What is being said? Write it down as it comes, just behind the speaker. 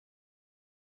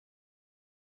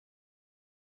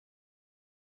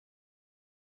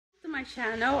My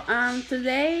channel.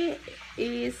 Today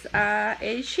is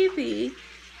HEB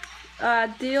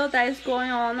deal that is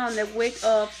going on the week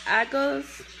of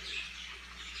August,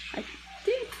 I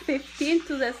think 15th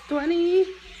to the 25th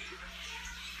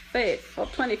or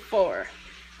 24th.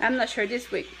 I'm not sure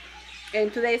this week,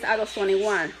 and today is August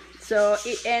 21, so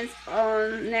it ends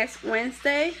on next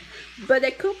Wednesday, but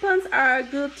the coupons are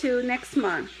good till next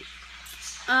month.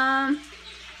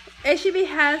 HEB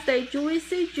has the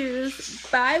juicy juice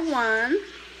buy one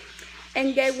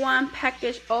and get one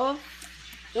package of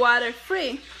water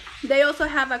free. They also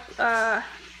have a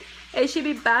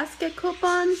HEB basket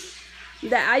coupon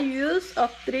that I use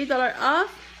of $3 off.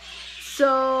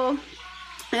 So,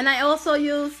 and I also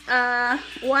use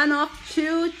one of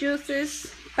 2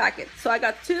 juices packets. So I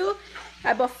got 2.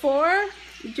 I bought 4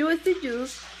 juicy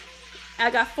juice.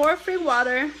 I got 4 free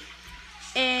water.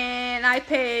 And I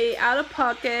pay out of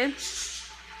pocket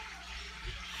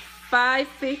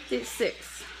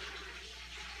 $5.56.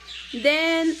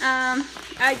 Then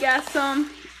I got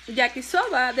some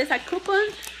yakisoba. There's a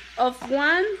coupon of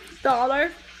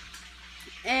 $1,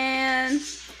 and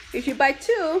if you buy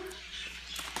 2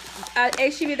 at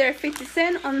HEB, they're 50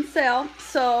 cents on sale.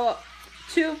 So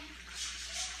 2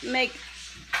 make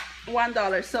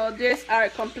 $1. So these are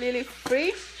completely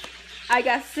free. I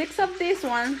got 6 of this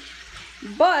one.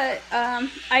 But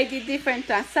I did different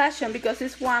transaction because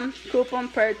it's 1 coupon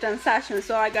per transaction,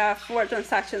 so I got 4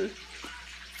 transactions.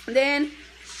 Then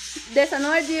there's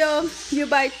another deal. You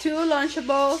buy 2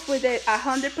 Lunchables with a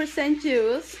 100%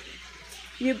 juice.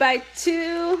 You buy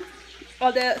 2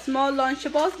 of the small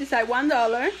Lunchables. These are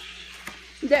 $1.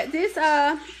 This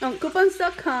on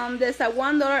coupons.com. There's a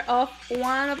 $1 off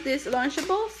one of these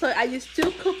Lunchables. So I use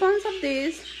 2 coupons of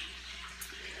these.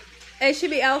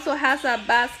 HEB also has a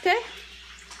basket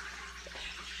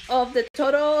of the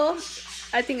total.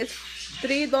 I think it's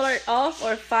 $3 off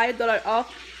or $5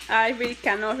 off. I really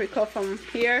cannot recall from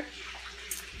here.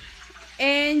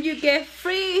 And you get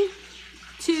free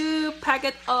 2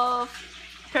 packets of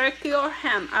turkey or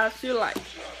ham, as you like.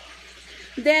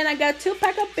 Then I got 2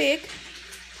 packs of pig.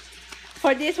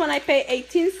 For this one I paid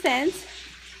 18 cents,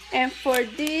 and for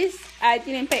this I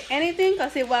didn't pay anything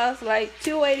because it was like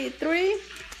 $2.83,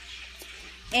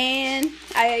 and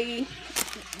I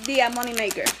did a money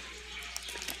maker.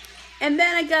 And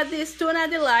then I got these tuna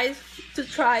delights to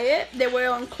try it. They were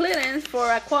on clearance for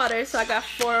 $1, so I got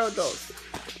 4 of those.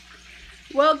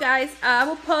 Well guys, I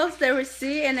will post the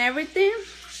receipt and everything,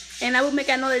 and I will make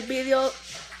another video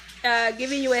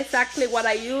giving you exactly what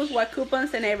I use, what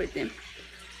coupons and everything.